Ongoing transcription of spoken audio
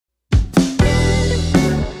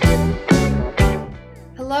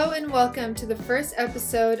Hello and welcome to the first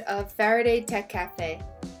episode of Faraday Tech Cafe.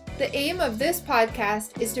 The aim of this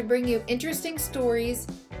podcast is to bring you interesting stories,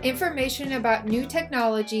 information about new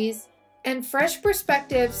technologies, and fresh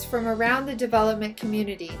perspectives from around the development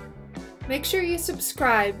community. Make sure you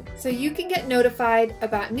subscribe so you can get notified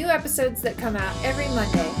about new episodes that come out every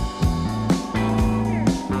Monday.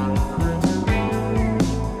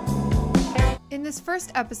 In this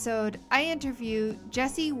first episode, I interview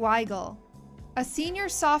Jesse Weigel, a senior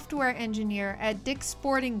software engineer at Dick's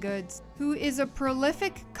Sporting Goods who is a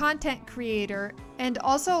prolific content creator and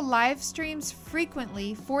also live streams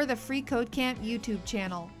frequently for the freeCodeCamp YouTube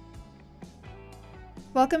channel.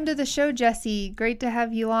 Welcome to the show, Jesse. Great to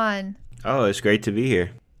have you on. Oh, it's great to be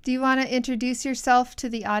here. Do you want to introduce yourself to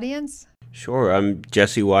the audience? Sure. I'm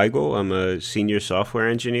Jesse Weigel. I'm a senior software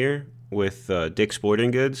engineer with Dick's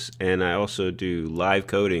Sporting Goods, and I also do live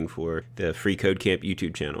coding for the freeCodeCamp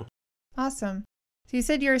YouTube channel. Awesome. So you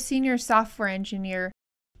said you're a senior software engineer.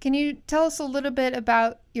 Can you tell us a little bit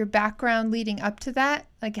about your background leading up to that?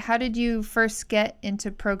 Like, how did you first get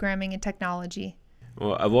into programming and technology?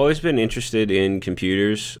 Well, I've always been interested in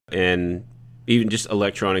computers and even just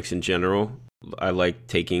electronics in general. I like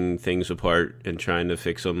taking things apart and trying to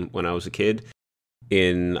fix them when I was a kid.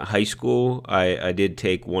 In high school, I did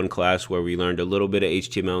take one class where we learned a little bit of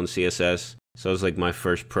HTML and CSS. So it was like my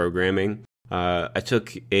first programming. I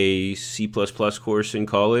took a C++ course in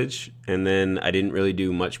college, and then I didn't really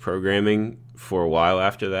do much programming for a while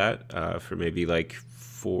after that, for maybe like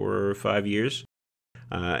 4 or 5 years.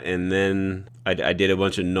 And then I did a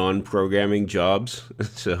bunch of non-programming jobs,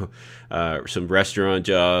 so some restaurant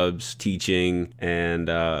jobs, teaching,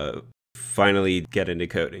 and finally get into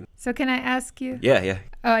coding. So can I ask you? Yeah.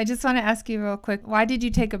 Oh, I just want to ask you real quick. Why did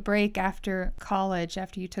you take a break after college,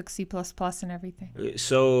 after you took C++ and everything?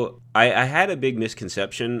 So I had a big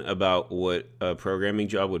misconception about what a programming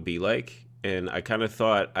job would be like. And I kind of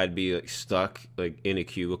thought I'd be like stuck like in a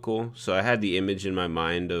cubicle. So I had the image in my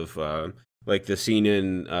mind of like the scene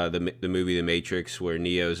in the movie The Matrix where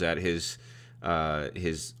Neo's at his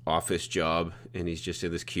office job and he's just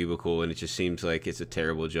in this cubicle and it just seems like it's a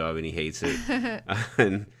terrible job and he hates it.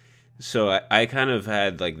 And so I kind of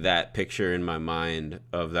had like that picture in my mind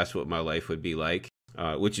of that's what my life would be like,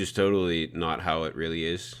 which is totally not how it really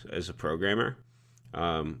is as a programmer.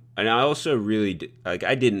 And I also really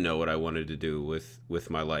I didn't know what I wanted to do with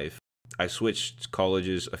my life. I switched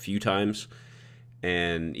colleges a few times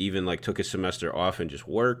and even like took a semester off and just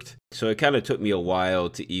worked. So it kind of took me a while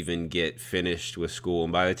to even get finished with school.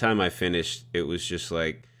 And by the time I finished, it was just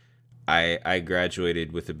like I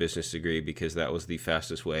graduated with a business degree because that was the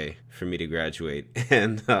fastest way for me to graduate,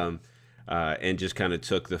 and just kind of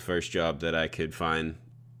took the first job that I could find.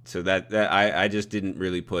 So that I just didn't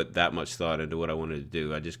really put that much thought into what I wanted to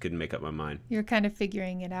do. I just couldn't make up my mind. You're kind of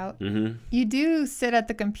figuring it out. Mm-hmm. You do sit at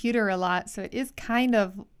the computer a lot, so it is kind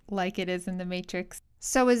of like it is in The Matrix.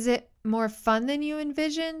 So is it more fun than you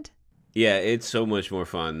envisioned? Yeah, it's so much more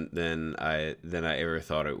fun than I ever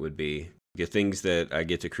thought it would be. The things that I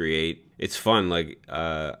get to create, it's fun. Like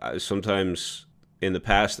sometimes in the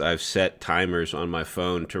past, I've set timers on my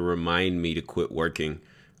phone to remind me to quit working,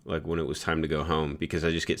 like when it was time to go home, because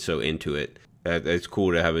I just get so into it. It's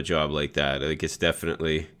cool to have a job like that. Like it's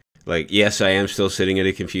definitely like, yes, I am still sitting at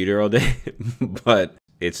a computer all day, but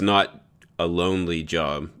it's not a lonely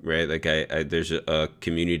job, right? Like there's a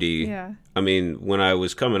community. Yeah. I mean, when I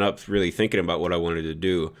was coming up really thinking about what I wanted to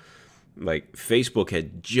do, like Facebook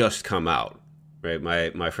had just come out, right?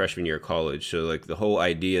 My freshman year of college. So like the whole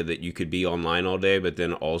idea that you could be online all day, but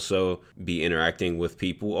then also be interacting with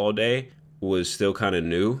people all day was still kind of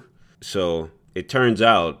new. So it turns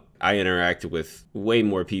out I interacted with way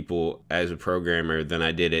more people as a programmer than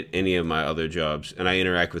I did at any of my other jobs. And I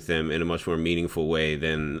interact with them in a much more meaningful way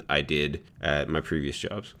than I did at my previous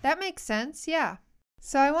jobs. That makes sense, yeah.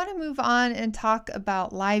 So I want to move on and talk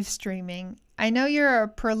about live streaming. I know you're a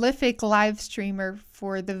prolific live streamer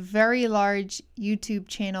for the very large YouTube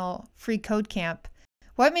channel freeCodeCamp.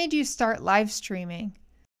 What made you start live streaming?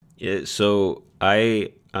 Yeah, so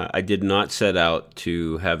I did not set out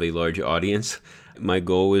to have a large audience. My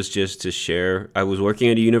goal was just to share. I was working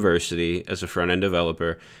at a university as a front-end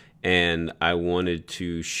developer, and I wanted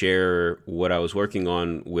to share what I was working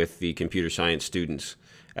on with the computer science students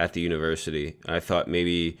at the university. I thought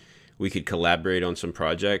maybe we could collaborate on some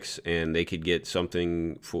projects and they could get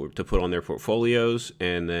something to put on their portfolios,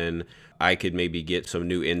 and then I could maybe get some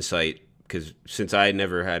new insight, because since I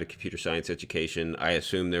never had a computer science education, I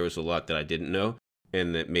assumed there was a lot that I didn't know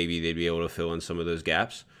and that maybe they'd be able to fill in some of those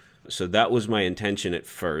gaps. So that was my intention at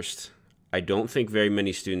first. I don't think very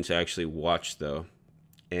many students actually watched though.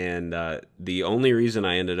 And the only reason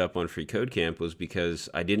I ended up on freeCodeCamp was because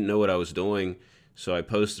I didn't know what I was doing. So I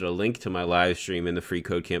posted a link to my live stream in the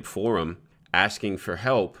freeCodeCamp forum asking for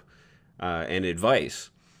help and advice.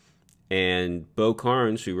 And Bo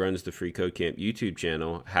Carnes, who runs the freeCodeCamp YouTube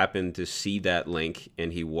channel, happened to see that link,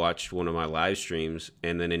 and he watched one of my live streams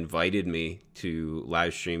and then invited me to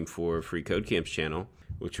live stream for freeCodeCamp's channel,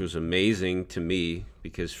 which was amazing to me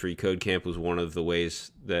because freeCodeCamp was one of the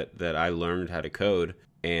ways that I learned how to code.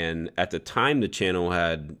 And at the time, the channel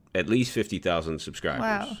had at least 50,000 subscribers.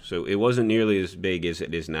 Wow. So it wasn't nearly as big as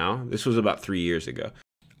it is now. This was about 3 years ago.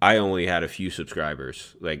 I only had a few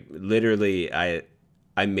subscribers. Like literally, I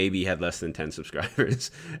maybe had less than 10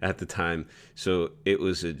 subscribers at the time. So it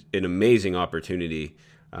was an amazing opportunity.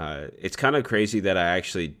 It's kind of crazy that I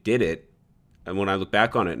actually did it. And when I look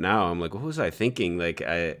back on it now, I'm like, what was I thinking? Like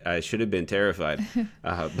I should have been terrified.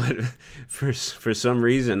 But for some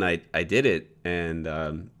reason I did it. And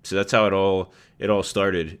so that's how it all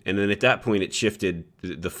started. And then at that point it shifted,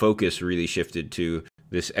 the focus really shifted to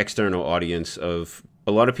this external audience of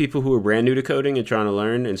a lot of people who are brand new to coding and trying to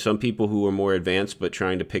learn, and some people who are more advanced but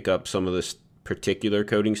trying to pick up some of this particular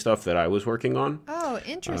coding stuff that I was working on. Oh,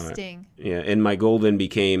 interesting. Yeah, and my goal then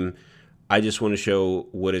became, I just want to show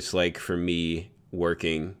what it's like for me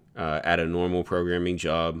working at a normal programming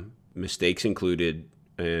job, mistakes included,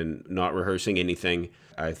 and not rehearsing anything.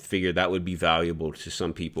 I figured that would be valuable to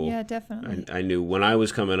some people. Yeah, definitely. I knew when I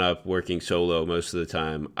was coming up working solo most of the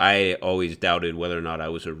time, I always doubted whether or not I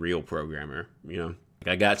was a real programmer, you know.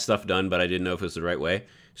 I got stuff done, but I didn't know if it was the right way.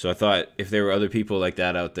 So I thought if there were other people like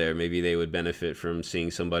that out there, maybe they would benefit from seeing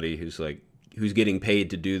somebody who's getting paid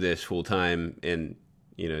to do this full time and,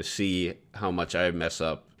 you know, see how much I mess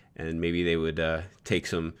up, and maybe they would take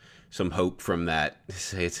some hope from that.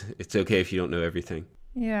 Say it's okay if you don't know everything.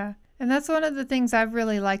 Yeah. And that's one of the things I've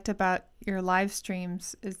really liked about your live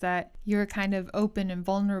streams is that you're kind of open and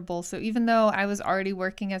vulnerable. So even though I was already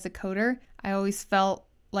working as a coder, I always felt,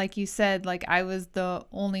 like you said, like I was the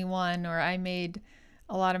only one, or I made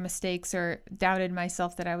a lot of mistakes or doubted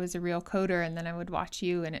myself that I was a real coder, and then I would watch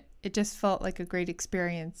you, and it just felt like a great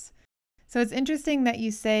experience. So it's interesting that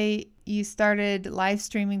you say you started live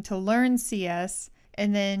streaming to learn CS,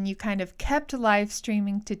 and then you kind of kept live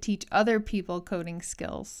streaming to teach other people coding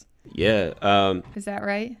skills. Yeah. Is that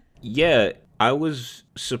right? Yeah, I was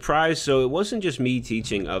surprised. So it wasn't just me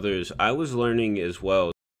teaching others. I was learning as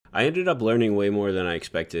well. I ended up learning way more than I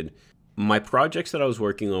expected. My projects that I was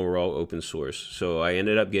working on were all open source, so I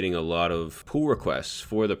ended up getting a lot of pull requests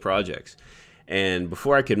for the projects. And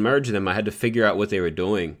before I could merge them, I had to figure out what they were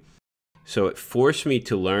doing. So it forced me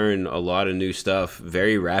to learn a lot of new stuff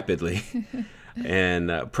very rapidly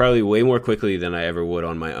and probably way more quickly than I ever would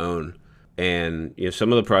on my own. And you know,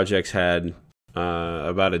 some of the projects had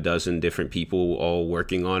about a dozen different people all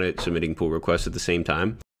working on it, submitting pull requests at the same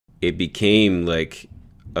time. It became like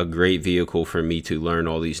a great vehicle for me to learn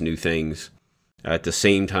all these new things at the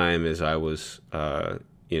same time as I was,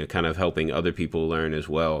 kind of helping other people learn as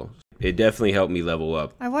well. It definitely helped me level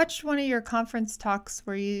up. I watched one of your conference talks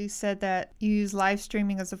where you said that you use live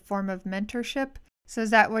streaming as a form of mentorship. So is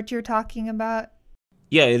that what you're talking about?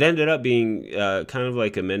 Yeah, it ended up being kind of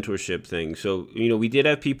like a mentorship thing. So, you know, we did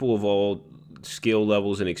have people of all skill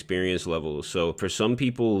levels and experience levels. So for some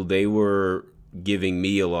people, they were giving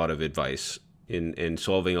me a lot of advice in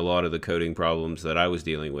solving a lot of the coding problems that I was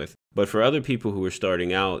dealing with. But for other people who were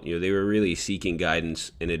starting out, you know, they were really seeking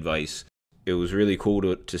guidance and advice. It was really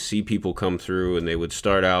cool to see people come through, and they would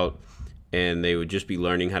start out and they would just be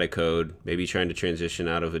learning how to code, maybe trying to transition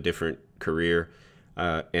out of a different career.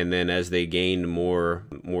 And then as they gained more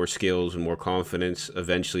skills and more confidence,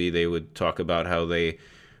 eventually they would talk about how they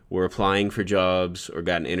were applying for jobs or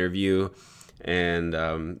got an interview. And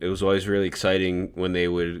it was always really exciting when they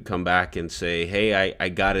would come back and say, hey, I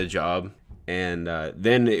got a job. And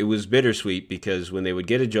then it was bittersweet because when they would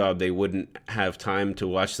get a job, they wouldn't have time to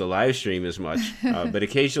watch the live stream as much. But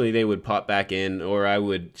occasionally they would pop back in, or I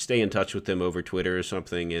would stay in touch with them over Twitter or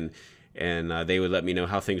something. And they would let me know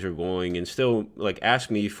how things were going and still like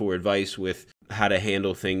ask me for advice with how to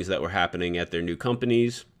handle things that were happening at their new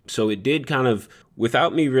companies. So it did kind of,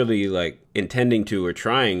 without me really like intending to or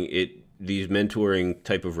trying it, these mentoring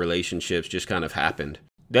type of relationships just kind of happened.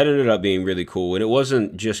 That ended up being really cool. And it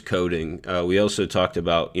wasn't just coding. We also talked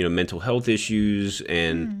about, you know, mental health issues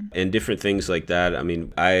and different things like that. I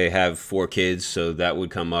mean, I have 4 kids, so that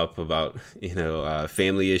would come up about, you know,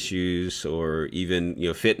 family issues or even, you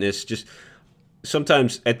know, fitness. Just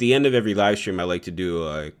sometimes at the end of every live stream, I like to do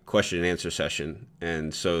a question and answer session.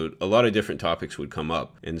 And so a lot of different topics would come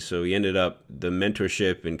up. And so we ended up, the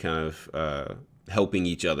mentorship and kind of helping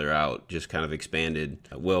each other out just kind of expanded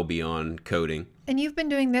well beyond coding. And you've been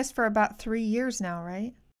doing this for about 3 years now,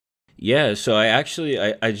 right? Yeah, so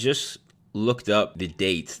I just looked up the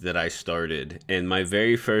date that I started, and my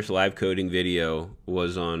very first live coding video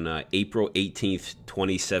was on April 18th,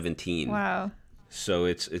 2017. Wow. So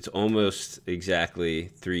it's almost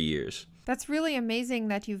exactly 3 years. That's really amazing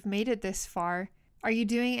that you've made it this far. Are you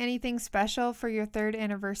doing anything special for your 3rd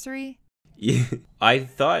anniversary? Yeah, I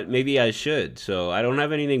thought maybe I should. So I don't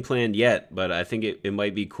have anything planned yet, but I think it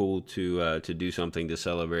might be cool to do something to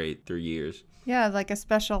celebrate 3 years. Yeah, like a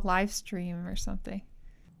special live stream or something.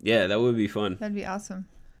 Yeah, that would be fun. That'd be awesome.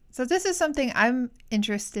 So this is something I'm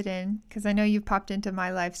interested in because I know you've popped into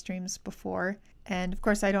my live streams before. And of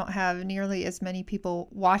course, I don't have nearly as many people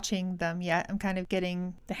watching them yet. I'm kind of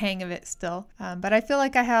getting the hang of it still. But I feel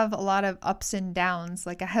like I have a lot of ups and downs.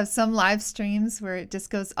 Like I have some live streams where it just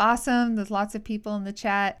goes awesome. There's lots of people in the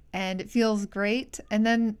chat and it feels great. And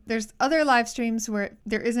then there's other live streams where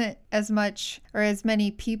there isn't as much or as many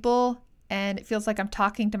people. And it feels like I'm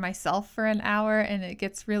talking to myself for an hour and it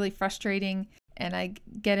gets really frustrating and I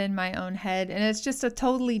get in my own head. And it's just a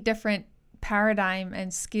totally different paradigm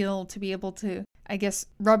and skill to be able to, I guess,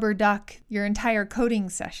 rubber duck your entire coding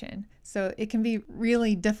session. So it can be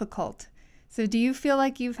really difficult. So do you feel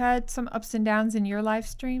like you've had some ups and downs in your live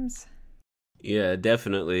streams? Yeah,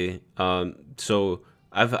 definitely. So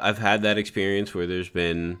I've had that experience where there's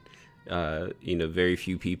been very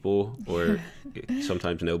few people or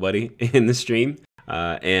sometimes nobody in the stream.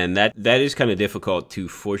 And that is kind of difficult to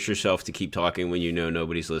force yourself to keep talking when you know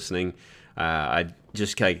nobody's listening. I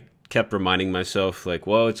just kept reminding myself, like,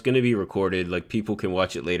 well, it's going to be recorded, like people can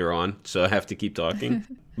watch it later on, so I have to keep talking.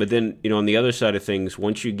 But then, on the other side of things,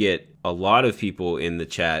 once you get a lot of people in the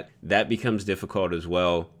chat, that becomes difficult as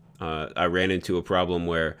well. I ran into a problem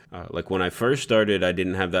where, like when I first started, I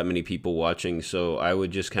didn't have that many people watching, so I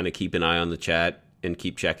would just kind of keep an eye on the chat and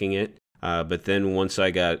keep checking it. But then once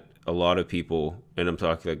I got a lot of people, and I'm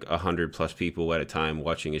talking like 100+ people at a time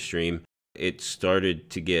watching a stream, it started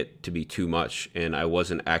to get to be too much, and I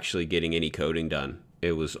wasn't actually getting any coding done.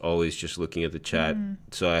 It was always just looking at the chat.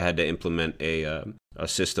 So I had to implement a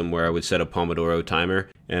system where I would set a Pomodoro timer,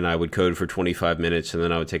 and I would code for 25 minutes, and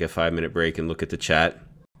then I would take a 5-minute break and look at the chat,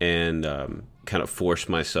 and kind of force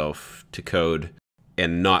myself to code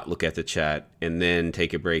and not look at the chat, and then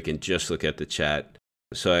take a break and just look at the chat.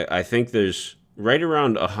 So I think there's right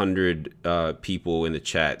around 100 people in the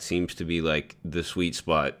chat seems to be like the sweet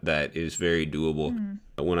spot that is very doable.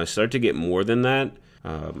 When I start to get more than that,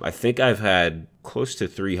 I think I've had close to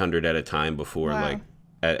 300 at a time before. Wow. Like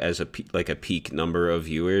as a peak number of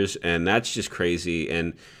viewers, and that's just crazy.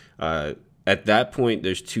 And at that point,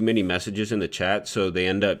 there's too many messages in the chat, so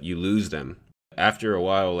you lose them. After a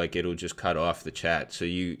while, like it'll just cut off the chat, so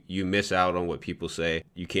you miss out on what people say.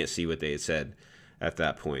 You can't see what they had said at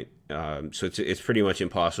that point. So it's pretty much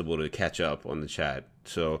impossible to catch up on the chat.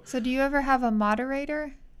 So do you ever have a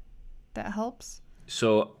moderator that helps?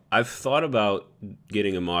 So I've thought about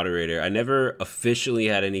getting a moderator. I never officially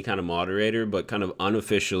had any kind of moderator, but kind of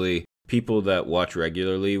unofficially, people that watch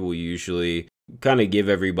regularly will usually kind of give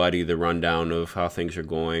everybody the rundown of how things are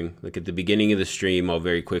going. Like at the beginning of the stream, I'll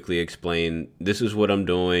very quickly explain, this is what I'm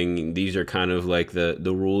doing. These are kind of like the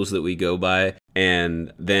rules that we go by.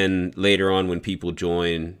 And then later on when people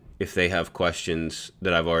join, if they have questions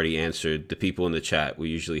that I've already answered, the people in the chat will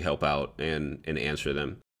usually help out and answer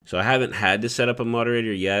them. So I haven't had to set up a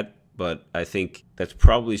moderator yet, but I think that's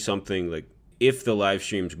probably something like if the live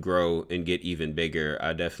streams grow and get even bigger,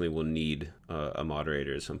 I definitely will need a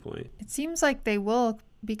moderator at some point. It seems like they will,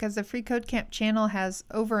 because the freeCodeCamp channel has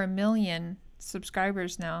over 1 million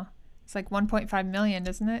subscribers now. It's like 1.5 million,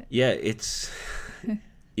 isn't it? Yeah, it's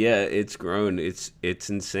grown. It's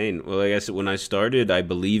insane. Well, like I said, when I started, I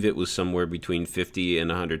believe it was somewhere between 50 and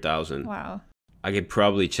 100,000. Wow. I could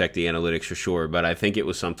probably check the analytics for sure, but I think it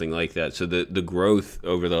was something like that. So the growth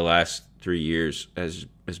over the last 3 years has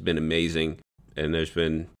been amazing, and there's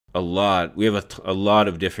been a lot. We have a lot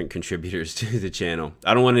of different contributors to the channel.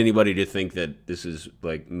 I don't want anybody to think that this is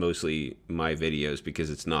like mostly my videos, because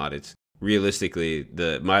it's not. It's realistically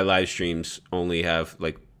my live streams only have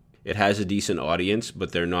like, it has a decent audience,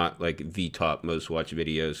 but they're not like the top most watched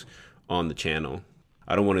videos on the channel.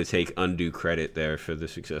 I don't want to take undue credit there for the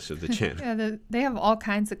success of the channel. Yeah, they have all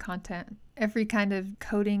kinds of content, every kind of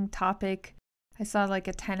coding topic. I saw like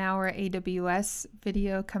a 10-hour AWS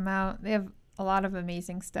video come out. They have a lot of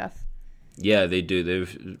amazing stuff. Yeah, they do.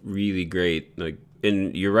 They're really great. Like,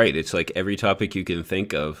 and you're right. It's like every topic you can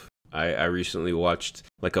think of. I recently watched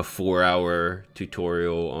like a 4-hour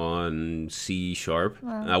tutorial on C#. Wow.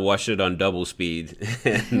 I watched it on double speed,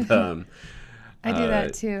 and I do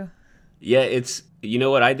that too. Yeah, you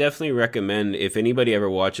know what? I definitely recommend if anybody ever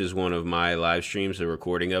watches one of my live streams, a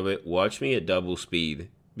recording of it, watch me at double speed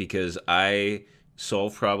because I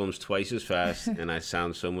solve problems twice as fast and I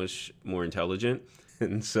sound so much more intelligent.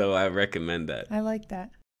 And so I recommend that. I like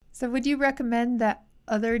that. So would you recommend that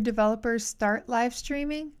other developers start live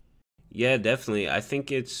streaming? Yeah, definitely. I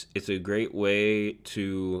think it's a great way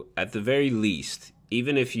to, at the very least,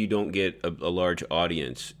 even if you don't get a large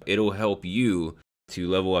audience, it'll help you to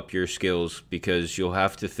level up your skills because you'll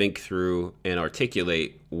have to think through and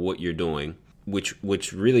articulate what you're doing, which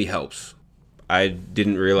really helps. I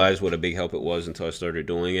didn't realize what a big help it was until I started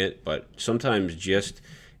doing it, but sometimes just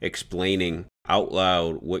explaining out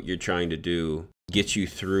loud what you're trying to do gets you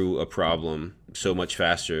through a problem so much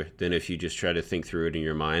faster than if you just try to think through it in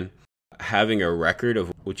your mind. Having a record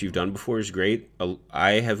of what you've done before is great.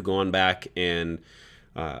 I have gone back and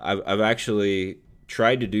I've actually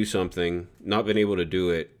tried to do something, not been able to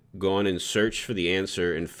do it, gone and searched for the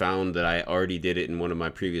answer and found that I already did it in one of my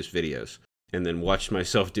previous videos and then watched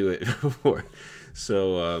myself do it before.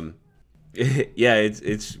 So, yeah,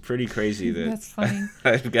 it's pretty crazy that That's funny.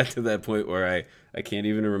 I've got to that point where I can't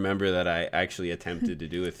even remember that I actually attempted to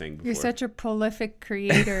do a thing before. You're such a prolific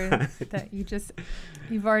creator that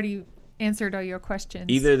you've already answered all your questions.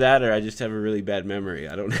 Either that or I just have a really bad memory.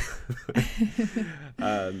 I don't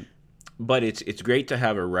know. But it's great to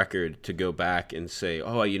have a record to go back and say,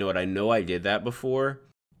 oh, you know what, I know I did that before,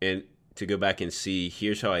 and to go back and see,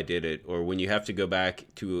 here's how I did it. Or when you have to go back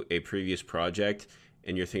to a previous project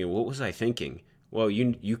and you're thinking, what was I thinking? Well,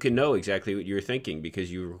 you can know exactly what you were thinking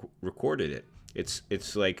because you recorded it.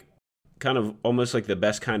 It's like kind of almost like the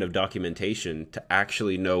best kind of documentation to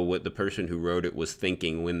actually know what the person who wrote it was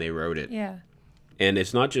thinking when they wrote it. Yeah. And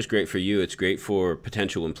it's not just great for you, it's great for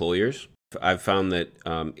potential employers. I've found that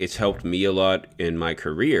it's helped me a lot in my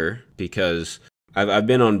career because I've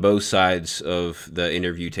been on both sides of the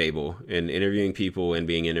interview table and interviewing people and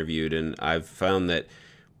being interviewed. And I've found that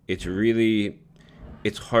it's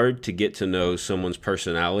hard to get to know someone's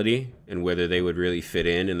personality and whether they would really fit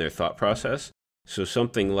in their thought process. So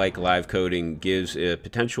something like live coding gives a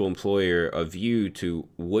potential employer a view to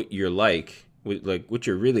what you're like what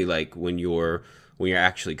you're really like when you're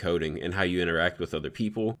actually coding and how you interact with other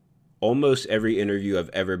people. Almost every interview I've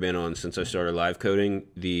ever been on since I started live coding,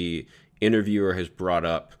 the interviewer has brought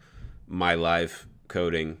up my live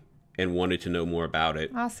coding and wanted to know more about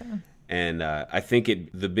it. Awesome. And I think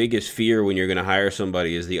the biggest fear when you're going to hire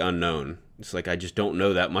somebody is the unknown. It's like, I just don't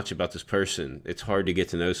know that much about this person. It's hard to get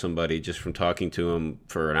to know somebody just from talking to them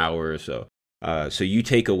for an hour or so. So you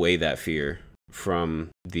take away that fear from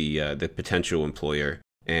the potential employer,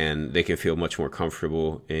 and they can feel much more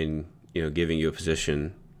comfortable in giving you a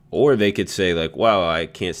position. Or they could say like, wow, I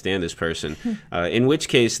can't stand this person. In which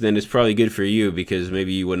case, then it's probably good for you because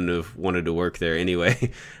maybe you wouldn't have wanted to work there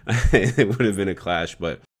anyway. It would have been a clash.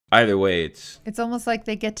 But either way, it's almost like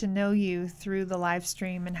they get to know you through the live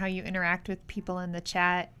stream and how you interact with people in the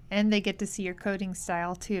chat. And they get to see your coding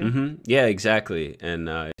style too. Mm-hmm. Yeah, exactly. And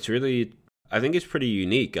it's really, I think it's pretty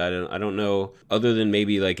unique. I don't know, other than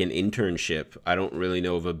maybe like an internship, I don't really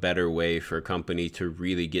know of a better way for a company to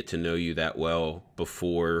really get to know you that well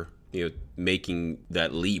before, making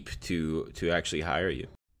that leap to actually hire you.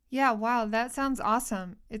 Yeah, wow, that sounds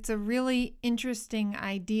awesome. It's a really interesting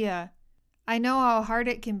idea. I know how hard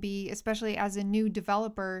it can be, especially as a new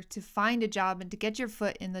developer, to find a job and to get your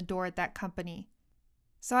foot in the door at that company.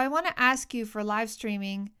 So I want to ask you, for live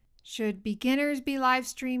streaming, should beginners be live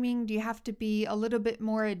streaming? Do you have to be a little bit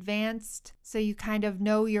more advanced so you kind of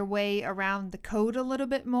know your way around the code a little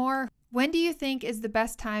bit more? When do you think is the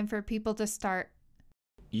best time for people to start?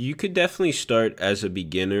 You could definitely start as a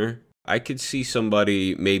beginner. I could see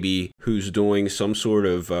somebody maybe who's doing some sort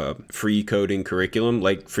of free coding curriculum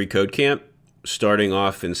like freeCodeCamp starting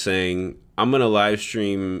off and saying, I'm going to live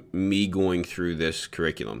stream me going through this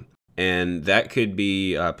curriculum. And that could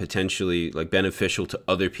be potentially like beneficial to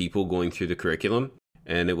other people going through the curriculum.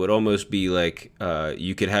 And it would almost be like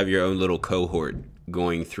you could have your own little cohort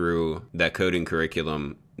going through that coding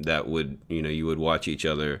curriculum that would, you would watch each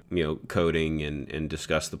other, coding and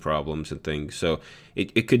discuss the problems and things. So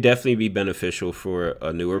it could definitely be beneficial for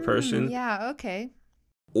a newer person. Yeah, okay.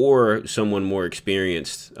 Or someone more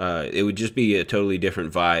experienced. It would just be a totally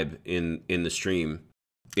different vibe in the stream.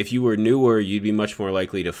 If you were newer, you'd be much more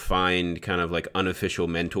likely to find kind of like unofficial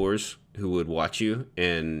mentors who would watch you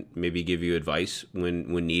and maybe give you advice when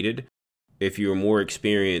needed. If you're more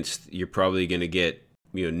experienced, you're probably going to get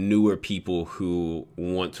newer people who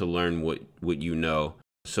want to learn what you know.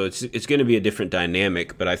 So it's going to be a different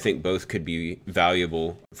dynamic, but I think both could be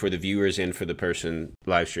valuable for the viewers and for the person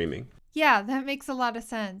live streaming. Yeah, that makes a lot of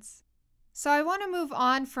sense. So I want to move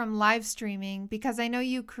on from live streaming because I know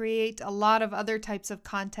you create a lot of other types of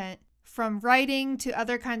content, from writing to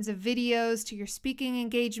other kinds of videos to your speaking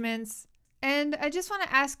engagements. And I just want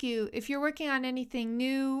to ask you if you're working on anything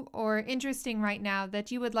new or interesting right now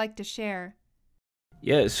that you would like to share.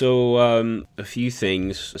 Yeah, so a few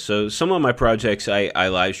things. So some of my projects I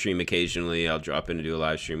live stream occasionally. I'll drop in to do a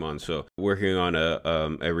live stream on. So working on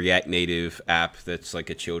a React Native app that's like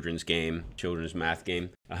a children's math game,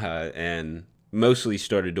 and mostly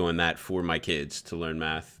started doing that for my kids to learn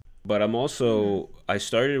math. But I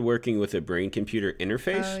started working with a brain-computer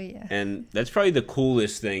interface, Oh, yeah. and that's probably the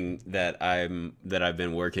coolest thing that I've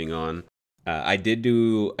been working on. I did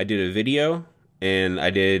a video. And I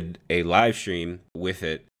did a live stream with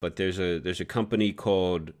it, but there's a company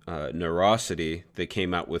called Neurosity that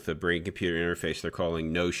came out with a brain-computer interface they're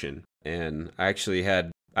calling Notion. And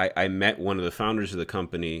I met one of the founders of the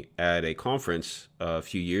company at a conference a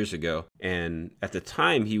few years ago, and at the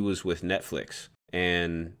time he was with Netflix.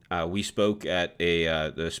 And we spoke at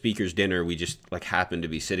the speaker's dinner. We just like happened to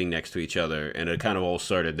be sitting next to each other, and it kind of all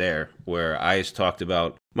started there, where I talked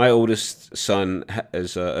about my oldest son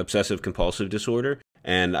has obsessive compulsive disorder,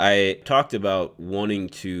 and I talked about wanting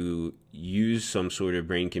to use some sort of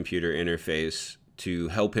brain-computer interface to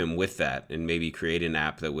help him with that, and maybe create an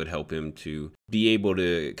app that would help him to be able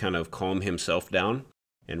to kind of calm himself down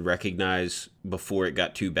and recognize before it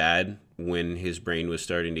got too bad, when his brain was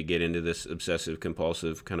starting to get into this obsessive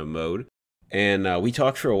compulsive kind of mode. And we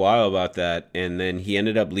talked for a while about that, and then he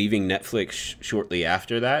ended up leaving Netflix shortly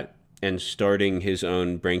after that and starting his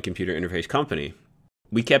own brain-computer interface company.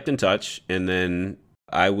 We kept in touch, and then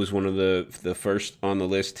I was one of the first on the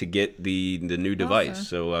list to get the new device. Awesome.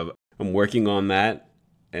 So I'm working on that,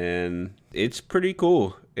 and it's pretty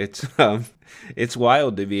cool. It's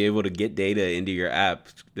wild to be able to get data into your app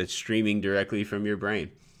that's streaming directly from your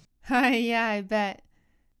brain. Yeah, I bet.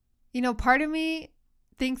 You know, part of me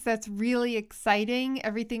thinks that's really exciting,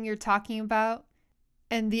 everything you're talking about.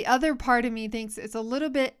 And the other part of me thinks it's a little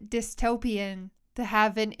bit dystopian to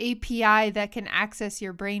have an API that can access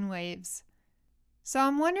your brainwaves. So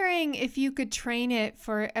I'm wondering if you could train it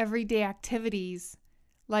for everyday activities.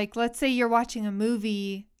 Like, let's say you're watching a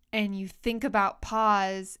movie and you think about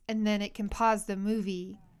pause, and then it can pause the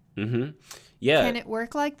movie. Mm-hmm. Yeah. Can it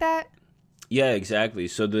work like that? Yeah, exactly.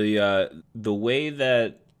 So the way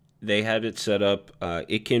that they have it set up,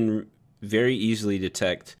 it can very easily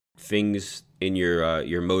detect things in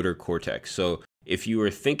your motor cortex. So if you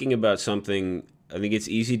are thinking about something, I think it's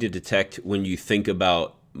easy to detect when you think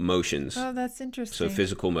about motions. Oh, that's interesting. So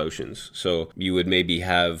physical motions. So you would maybe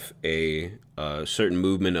have a certain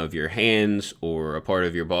movement of your hands or a part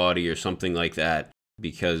of your body or something like that,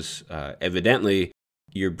 because evidently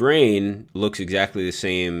your brain looks exactly the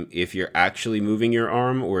same if you're actually moving your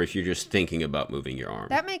arm or if you're just thinking about moving your arm.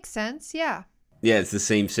 That makes sense, yeah. Yeah, it's the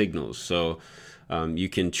same signals. So you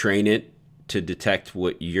can train it to detect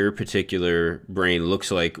what your particular brain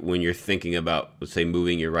looks like when you're thinking about, let's say,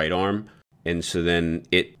 moving your right arm. And so then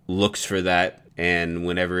it looks for that, and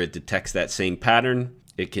whenever it detects that same pattern,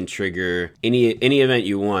 it can trigger any event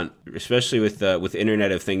you want, especially with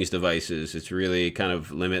Internet of Things devices. It's really kind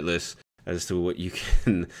of limitless as to what you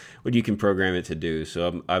can program it to do.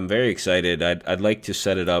 So I'm very excited. I'd like to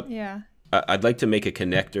set it up. Yeah. I'd like to make a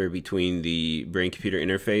connector between the brain-computer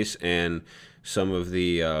interface and some of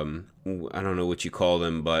the I don't know what you call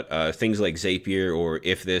them, but things like Zapier or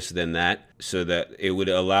If This Then That, so that it would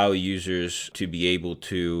allow users to be able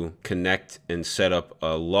to connect and set up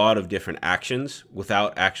a lot of different actions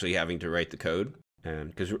without actually having to write the code. And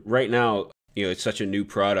because right now, it's such a new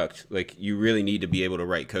product, like you really need to be able to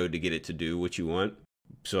write code to get it to do what you want.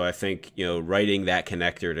 So I think, writing that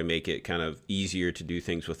connector to make it kind of easier to do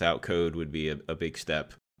things without code would be a big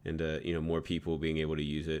step, and more people being able to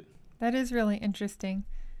use it. That is really interesting.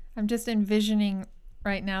 I'm just envisioning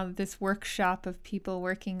right now this workshop of people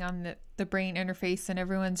working on the brain interface, and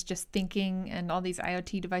everyone's just thinking, and all these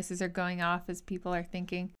IoT devices are going off as people are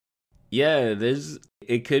thinking. Yeah,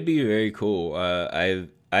 it could be very cool.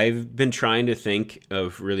 I've been trying to think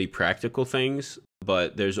of really practical things,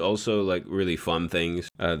 but there's also like really fun things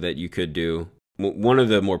that you could do. One of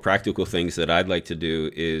the more practical things that I'd like to do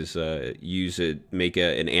is make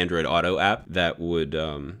an Android Auto app that would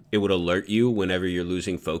alert you whenever you're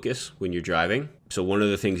losing focus when you're driving. So one of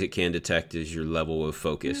the things it can detect is your level of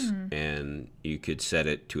focus, and you could set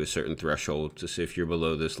it to a certain threshold. So if you're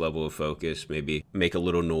below this level of focus, maybe make a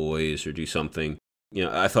little noise or do something.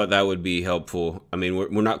 I thought that would be helpful. I mean,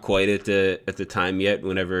 we're not quite at the time yet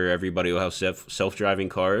whenever everybody will have self-driving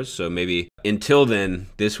cars. So maybe until then,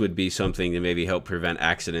 this would be something to maybe help prevent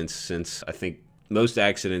accidents, since I think most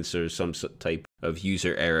accidents are some type of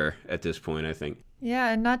user error at this point, I think. Yeah,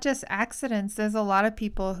 and not just accidents. There's a lot of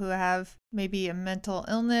people who have maybe a mental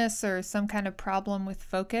illness or some kind of problem with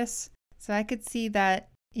focus. So I could see that,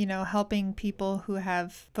 helping people who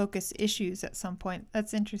have focus issues at some point.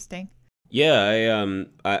 That's interesting. Yeah,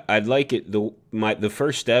 I'd like it. The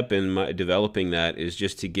first step in my developing that is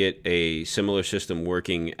just to get a similar system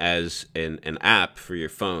working as an app for your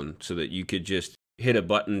phone, so that you could just hit a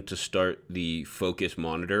button to start the focus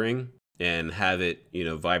monitoring and have it,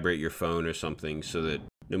 vibrate your phone or something, so that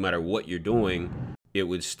no matter what you're doing, it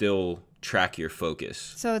would still track your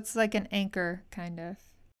focus. So it's like an anchor, kind of.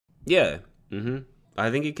 Yeah. I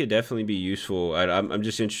think it could definitely be useful. I'm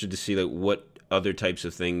just interested to see like what other types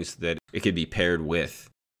of things that it could be paired with.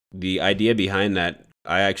 The idea behind that,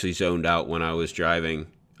 I actually zoned out when I was driving.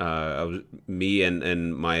 Me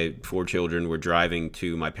and my 4 children were driving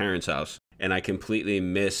to my parents' house, and I completely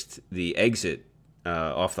missed the exit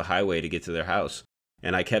off the highway to get to their house.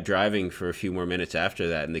 And I kept driving for a few more minutes after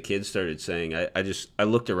that, and the kids started saying, I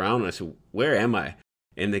looked around and I said, where am I?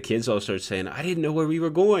 And the kids all started saying, I didn't know where we were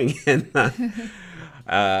going. And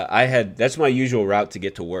that's my usual route to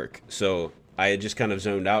get to work. So I had just kind of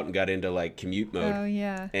zoned out and got into like commute mode. Oh,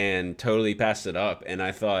 yeah. And totally passed it up. And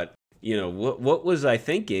I thought, what was I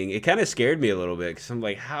thinking? It kind of scared me a little bit, because I'm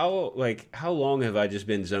like, how long have I just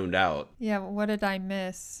been zoned out? Yeah, what did I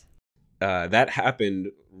miss? That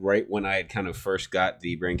happened right when I had kind of first got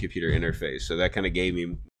the brain-computer interface. So that kind of gave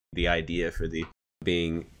me the idea for the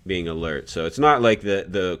being alert. So it's not like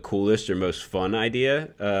the coolest or most fun idea,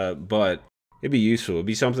 but it'd be useful. It'd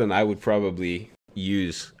be something I would probably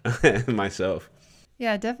use myself.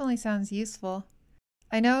 Yeah, it definitely sounds useful.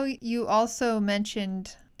 I know you also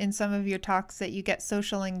mentioned in some of your talks that you get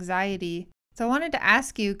social anxiety. So I wanted to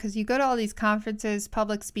ask you, because you go to all these conferences,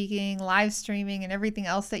 public speaking, live streaming, and everything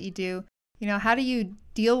else that you do, how do you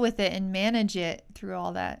deal with it and manage it through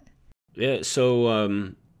all that? Yeah,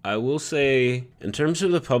 so I will say, in terms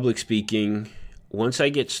of the public speaking, once I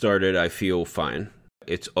get started, I feel fine.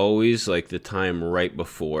 It's always like the time right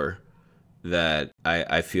before that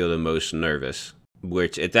I feel the most nervous,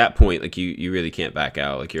 which at that point, like you really can't back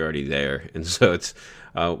out, like you're already there. And so it's,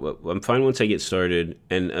 I'm fine once I get started.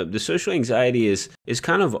 And the social anxiety is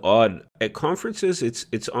kind of odd. At conferences,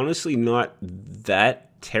 it's honestly not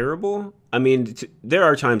that terrible. I mean, there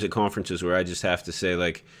are times at conferences where I just have to say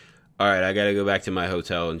like, all right, I got to go back to my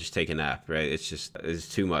hotel and just take a nap, right? It's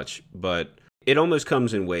too much. But it almost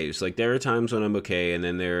comes in waves. Like there are times when I'm okay, and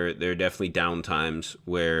then there are definitely down times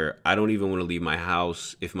where I don't even want to leave my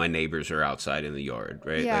house if my neighbors are outside in the yard,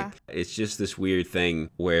 right? Yeah. Like it's just this weird thing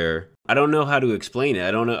where I don't know how to explain it.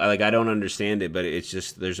 I don't know, like I don't understand it, but it's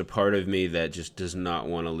just there's a part of me that just does not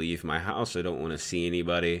want to leave my house. I don't want to see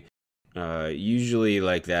anybody. Usually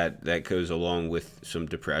like that goes along with some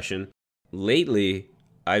depression. Lately,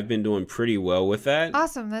 I've been doing pretty well with that.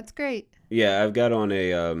 Awesome, that's great. Yeah, I've got on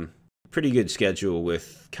a pretty good schedule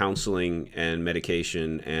with counseling and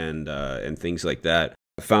medication and things like that.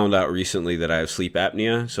 I found out recently that I have sleep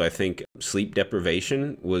apnea, so I think sleep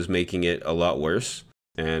deprivation was making it a lot worse.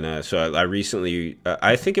 And so I recently,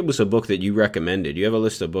 I think it was a book that you recommended. You have a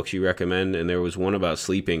list of books you recommend, and there was one about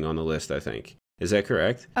sleeping on the list, I think. Is that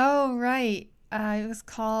correct? Oh, right. It was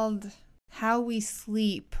called How We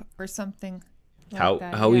Sleep or something like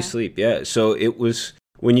that. How We Sleep, yeah. So it was,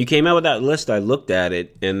 when you came out with that list, I looked at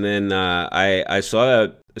it, and then I saw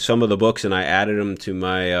some of the books, and I added them to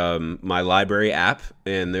my my library app,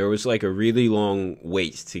 and there was like a really long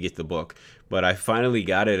wait to get the book. But I finally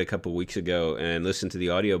got it a couple weeks ago and listened to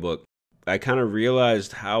the audiobook. I kind of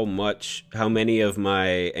realized how many of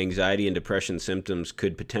my anxiety and depression symptoms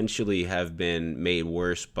could potentially have been made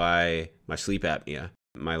worse by my sleep apnea,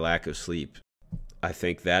 my lack of sleep. I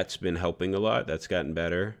think that's been helping a lot. That's gotten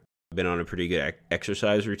better. I've been on a pretty good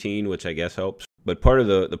exercise routine, which I guess helps. But part of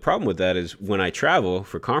the problem with that is when I travel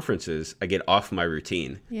for conferences, I get off my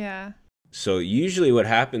routine. Yeah. So usually what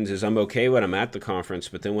happens is I'm okay when I'm at the conference,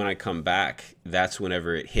 but then when I come back, that's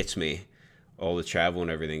whenever it hits me, all the travel and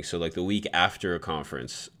everything. So like the week after a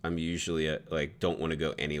conference, I'm usually don't want to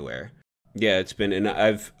go anywhere. Yeah, it's been, and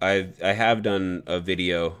I have done a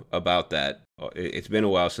video about that. It's been a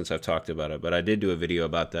while since I've talked about it, but I did do a video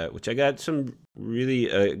about that, which I got some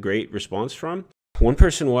really great response from. One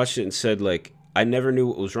person watched it and said, like, I never knew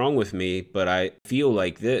what was wrong with me, but I feel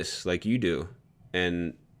like this, like you do.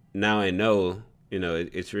 And now I know,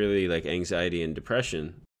 it's really like anxiety and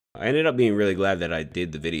depression. I ended up being really glad that I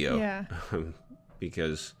did the video. Yeah.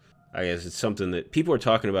 because I guess it's something that people are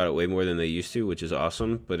talking about it way more than they used to, which is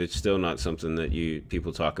awesome, but it's still not something that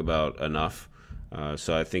people talk about enough.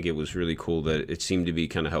 So I think it was really cool that it seemed to be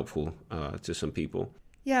kind of helpful to some people.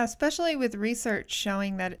 Yeah, especially with research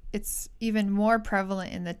showing that it's even more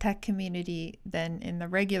prevalent in the tech community than in the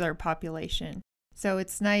regular population. So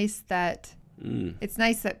it's nice that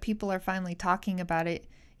people are finally talking about it.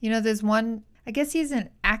 You know, there's one, I guess he's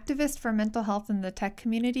an activist for mental health in the tech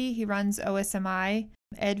community. He runs OSMI,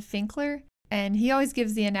 Ed Finkler, and he always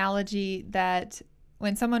gives the analogy that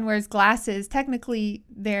when someone wears glasses, technically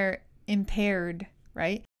they're impaired,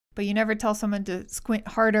 right? But you never tell someone to squint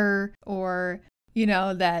harder or, you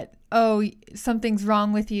know, that, oh, something's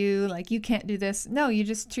wrong with you, like you can't do this. No, you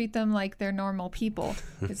just treat them like they're normal people.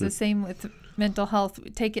 It's the same with mental health.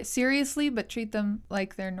 Take it seriously, but treat them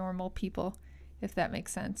like they're normal people, if that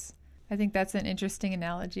makes sense. I think that's an interesting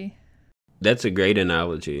analogy. That's a great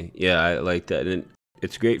analogy. Yeah, I like that. And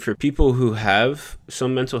it's great for people who have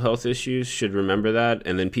some mental health issues should remember that.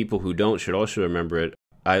 And then people who don't should also remember it.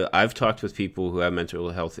 I've talked with people who have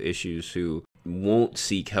mental health issues who won't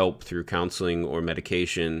seek help through counseling or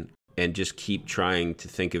medication and just keep trying to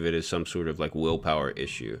think of it as some sort of like willpower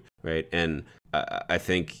issue, right? And I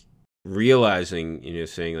think realizing, you know,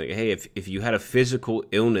 saying like, hey, if you had a physical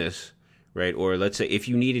illness, right, or let's say if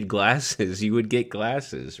you needed glasses, you would get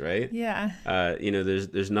glasses, right? Yeah. You know,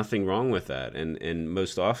 there's nothing wrong with that, and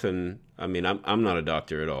most often, I mean, I'm not a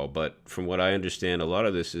doctor at all, but from what I understand, a lot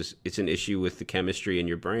of this it's an issue with the chemistry in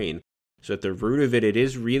your brain. So at the root of it, it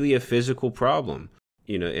is really a physical problem,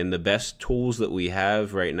 you know, and the best tools that we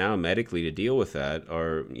have right now medically to deal with that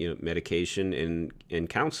are, you know, medication and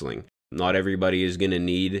counseling. Not everybody is going to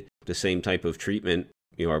need the same type of treatment.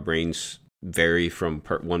 You know, our brains vary from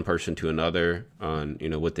one person to another on, you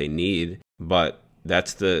know, what they need, but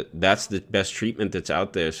that's the best treatment that's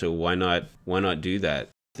out there. So why not do that?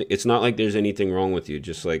 It's not like there's anything wrong with you.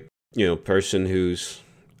 Just like, you know, person who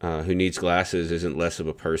needs glasses isn't less of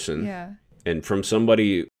a person. Yeah. And from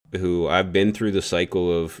somebody who I've been through the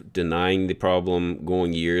cycle of denying the problem,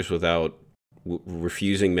 going years without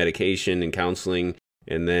refusing medication and counseling,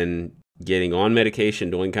 and then getting on medication,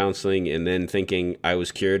 doing counseling, and then thinking I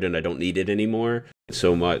was cured and I don't need it anymore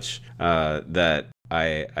so much that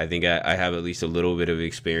I think I have at least a little bit of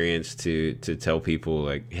experience to tell people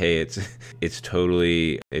like, hey, it's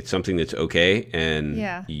something that's okay, and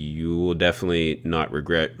yeah, you will definitely not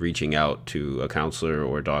regret reaching out to a counselor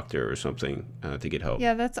or a doctor or something to get help.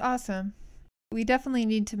 Yeah, that's awesome. We definitely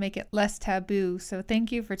need to make it less taboo. So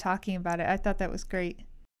thank you for talking about it. I thought that was great.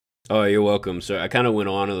 Oh, you're welcome. So I kind of went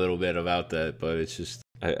on a little bit about that, but it's just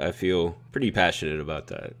I feel pretty passionate about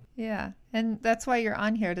that. Yeah, and that's why you're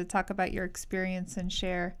on here, to talk about your experience and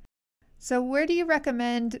share. So where do you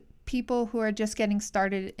recommend people who are just getting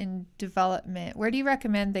started in development, where do you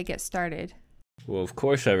recommend they get started? Well, of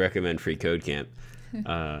course, I recommend freeCodeCamp.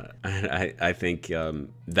 I think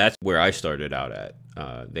that's where I started out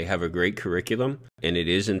at. They have a great curriculum, and it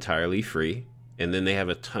is entirely free. And then they have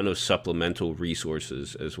a ton of supplemental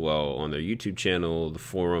resources as well on their YouTube channel, the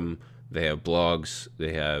forum. They have blogs,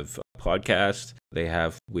 they have podcasts, they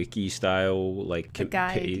have wiki style like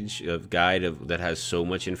page of guide that has so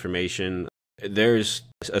much information. There's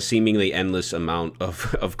a seemingly endless amount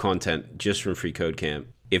of content just from freeCodeCamp.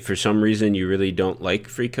 If for some reason you really don't like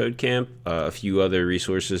freeCodeCamp, a few other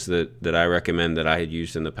resources that I recommend that I had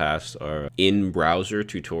used in the past are in-browser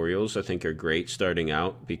tutorials. I think are great starting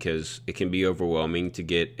out because it can be overwhelming to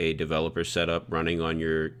get a developer set up running on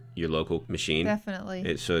your local machine.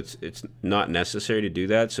 Definitely. So it's not necessary to do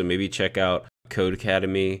that. So maybe check out Code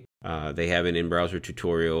Academy. They have an in-browser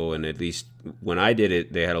tutorial, and at least when I did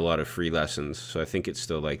it, they had a lot of free lessons. So I think it's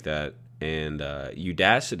still like that. And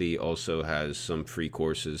Udacity also has some free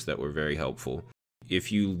courses that were very helpful.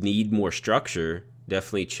 If you need more structure,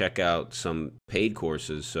 definitely check out some paid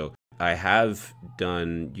courses. So I have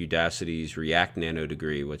done Udacity's React Nano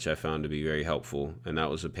degree, which I found to be very helpful, and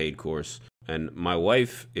that was a paid course. And my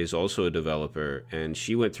wife is also a developer, and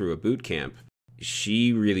she went through a boot camp.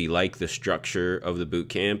 She really liked the structure of the boot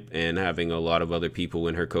camp and having a lot of other people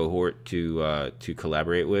in her cohort to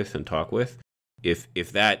collaborate with and talk with.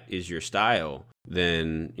 If that is your style,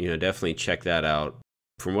 then definitely check that out.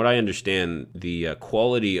 From what I understand, the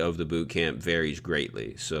quality of the boot camp varies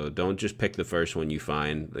greatly. So don't just pick the first one you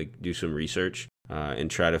find. Like, do some research and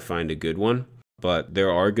try to find a good one. But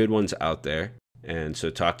there are good ones out there, and so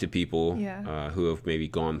talk to people who have maybe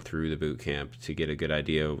gone through the boot camp to get a good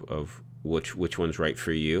idea of which one's right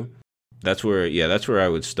for you. That's where I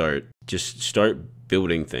would start. Just start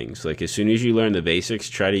building things. Like, as soon as you learn the basics,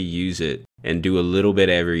 try to use it and do a little bit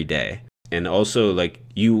every day. And also, like,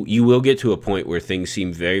 you will get to a point where things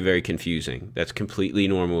seem very, very confusing. That's completely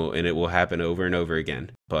normal, and it will happen over and over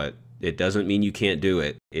again. But it doesn't mean you can't do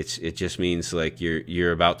it. It just means, like,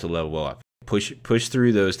 you're about to level up. Push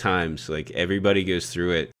through those times. Like, everybody goes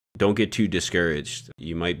through it. Don't get too discouraged.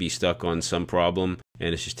 You might be stuck on some problem,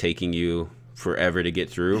 and it's just taking you forever to get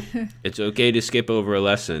through. It's okay to skip over a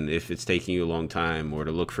lesson if it's taking you a long time, or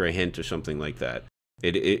to look for a hint or something like that.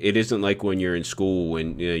 It isn't like when you're in school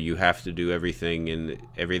when you have to do everything and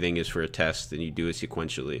everything is for a test and you do it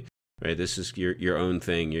sequentially, right? This is your own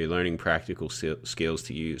thing. You're learning practical skills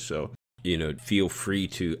to use. So, feel free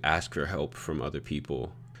to ask for help from other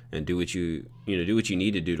people and do what you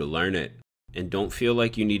need to do to learn it. And don't feel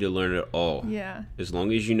like you need to learn it all. Yeah. As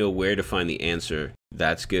long as you know where to find the answer,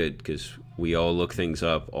 that's good, because we all look things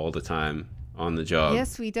up all the time on the job.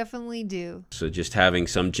 Yes, we definitely do. So just having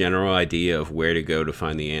some general idea of where to go to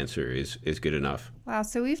find the answer is good enough. Wow,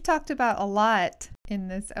 so we've talked about a lot in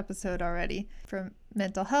this episode already, from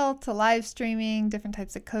mental health to live streaming, different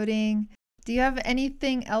types of coding. Do you have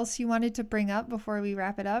anything else you wanted to bring up before we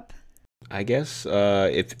wrap it up? I guess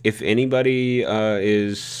if anybody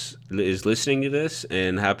is listening to this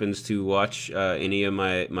and happens to watch any of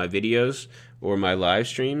my videos or my live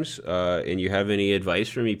streams, and you have any advice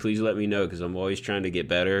for me, please let me know, because I'm always trying to get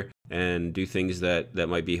better and do things that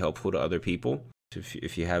might be helpful to other people.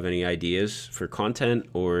 If you have any ideas for content,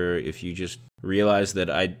 or if you just realize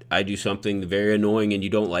that I do something very annoying and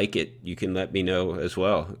you don't like it, you can let me know as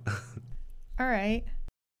well. All right.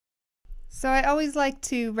 So I always like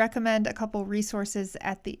to recommend a couple resources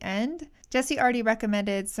at the end. Jesse already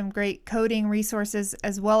recommended some great coding resources,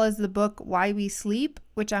 as well as the book Why We Sleep,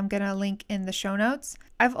 which I'm going to link in the show notes.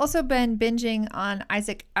 I've also been binging on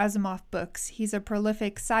Isaac Asimov books. He's a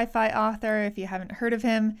prolific sci-fi author, if you haven't heard of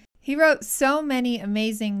him. He wrote so many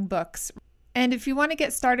amazing books. And if you want to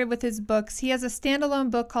get started with his books, he has a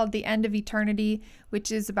standalone book called The End of Eternity,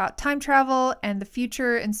 which is about time travel and the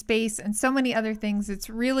future and space and so many other things. It's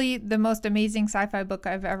really the most amazing sci-fi book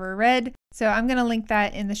I've ever read. So I'm going to link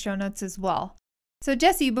that in the show notes as well. So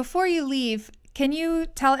Jesse, before you leave, can you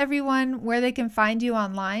tell everyone where they can find you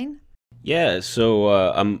online? Yeah, so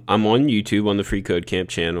I'm on YouTube on the freeCodeCamp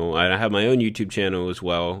channel. I have my own YouTube channel as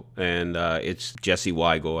well, and it's Jesse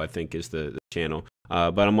Weigel, I think, is the channel.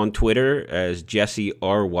 But I'm on Twitter as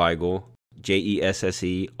JesseRWeigel,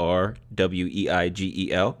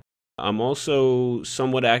 JesseRWeigel. I'm also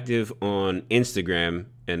somewhat active on Instagram,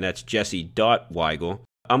 and that's Jesse.Weigel.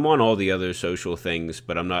 I'm on all the other social things,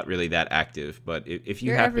 but I'm not really that active. But if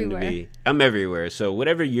you happen to be, I'm everywhere. So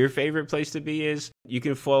whatever your favorite place to be is, you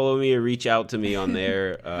can follow me or reach out to me on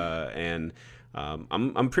there. And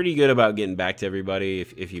I'm pretty good about getting back to everybody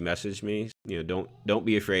if you message me. Don't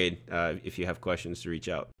be afraid if you have questions to reach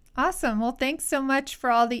out. Awesome. Well, thanks so much for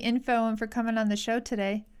all the info and for coming on the show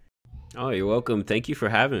today. Oh, you're welcome. Thank you for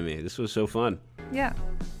having me. This was so fun. Yeah.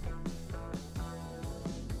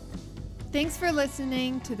 Thanks for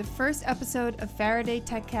listening to the first episode of Faraday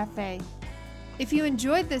Tech Cafe. If you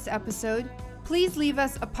enjoyed this episode, please leave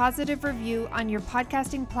us a positive review on your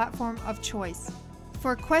podcasting platform of choice.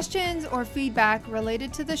 For questions or feedback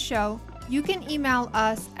related to the show, you can email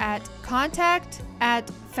us at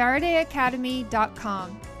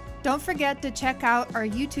contact@faradayacademy.com. Don't forget to check out our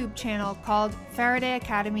YouTube channel called Faraday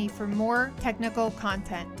Academy for more technical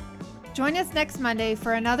content. Join us next Monday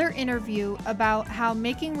for another interview about how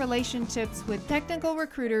making relationships with technical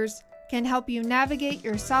recruiters can help you navigate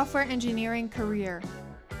your software engineering career.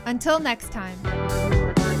 Until next time.